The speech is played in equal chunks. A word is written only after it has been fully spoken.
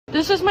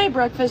This is my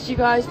breakfast, you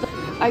guys.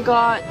 I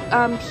got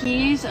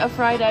peas, a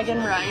fried egg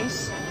and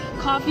rice,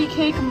 coffee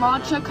cake,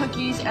 matcha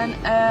cookies, and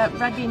a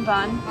red bean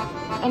bun,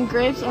 and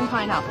grapes and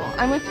pineapple.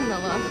 I'm with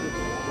Camilla.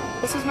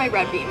 This is my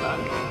red bean bun.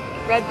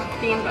 Red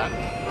bean bun,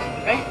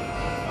 right?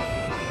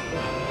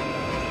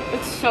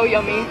 It's so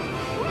yummy.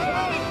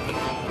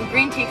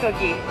 Green tea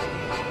cookie.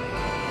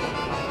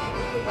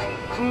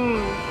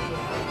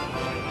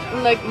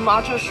 Like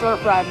matcha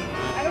shortbread.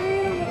 I don't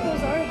even know what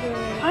those are.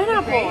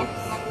 Pineapple.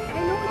 I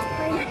know it's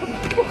pineapple.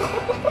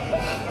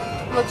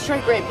 Let's try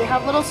grape. They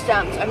have little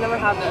stems. I've never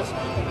had this.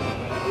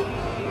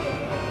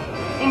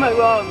 Oh my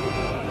god.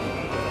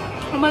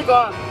 Oh my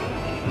god.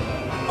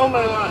 Oh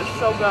my god, it's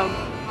so good.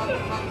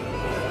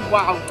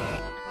 Wow.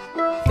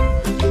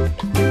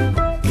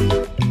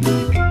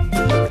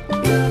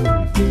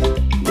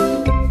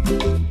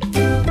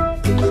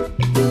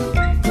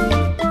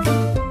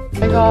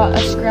 I got a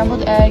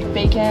scrambled egg,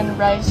 bacon,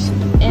 rice,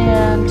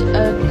 and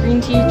a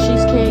green tea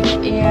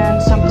cheesecake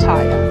and some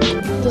papaya.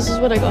 This is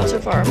what I got so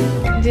far.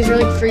 These are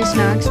like free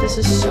snacks. This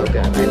is so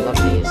good. I love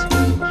these.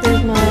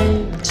 Here's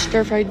my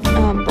stir-fried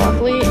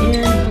broccoli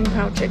and kung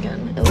pao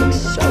chicken. It looks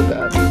so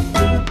good.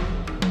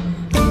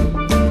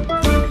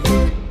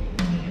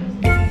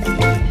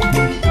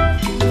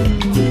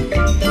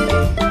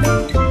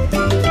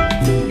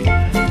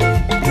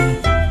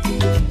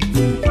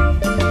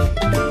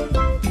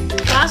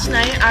 Last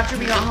night after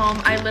we got home,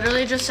 I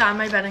literally just sat in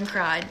my bed and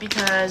cried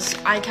because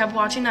I kept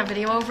watching that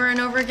video over and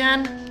over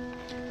again,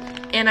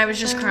 and I was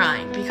just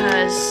crying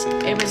because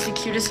it was the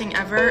cutest thing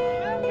ever.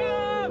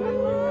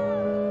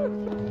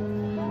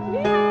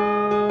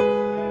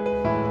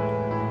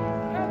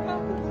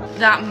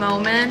 That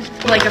moment,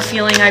 like a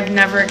feeling I've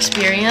never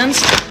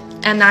experienced,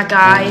 and that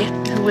guy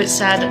who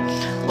said,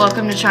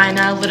 "Welcome to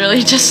China,"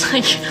 literally just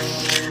like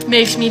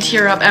makes me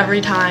tear up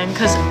every time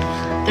because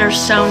they're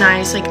so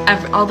nice. Like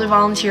all the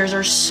volunteers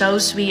are so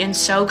sweet and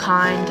so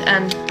kind,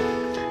 and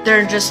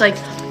they're just like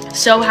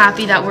so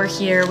happy that we're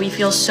here. We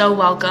feel so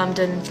welcomed,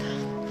 and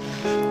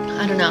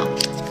I don't know,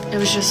 it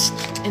was just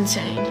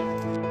insane.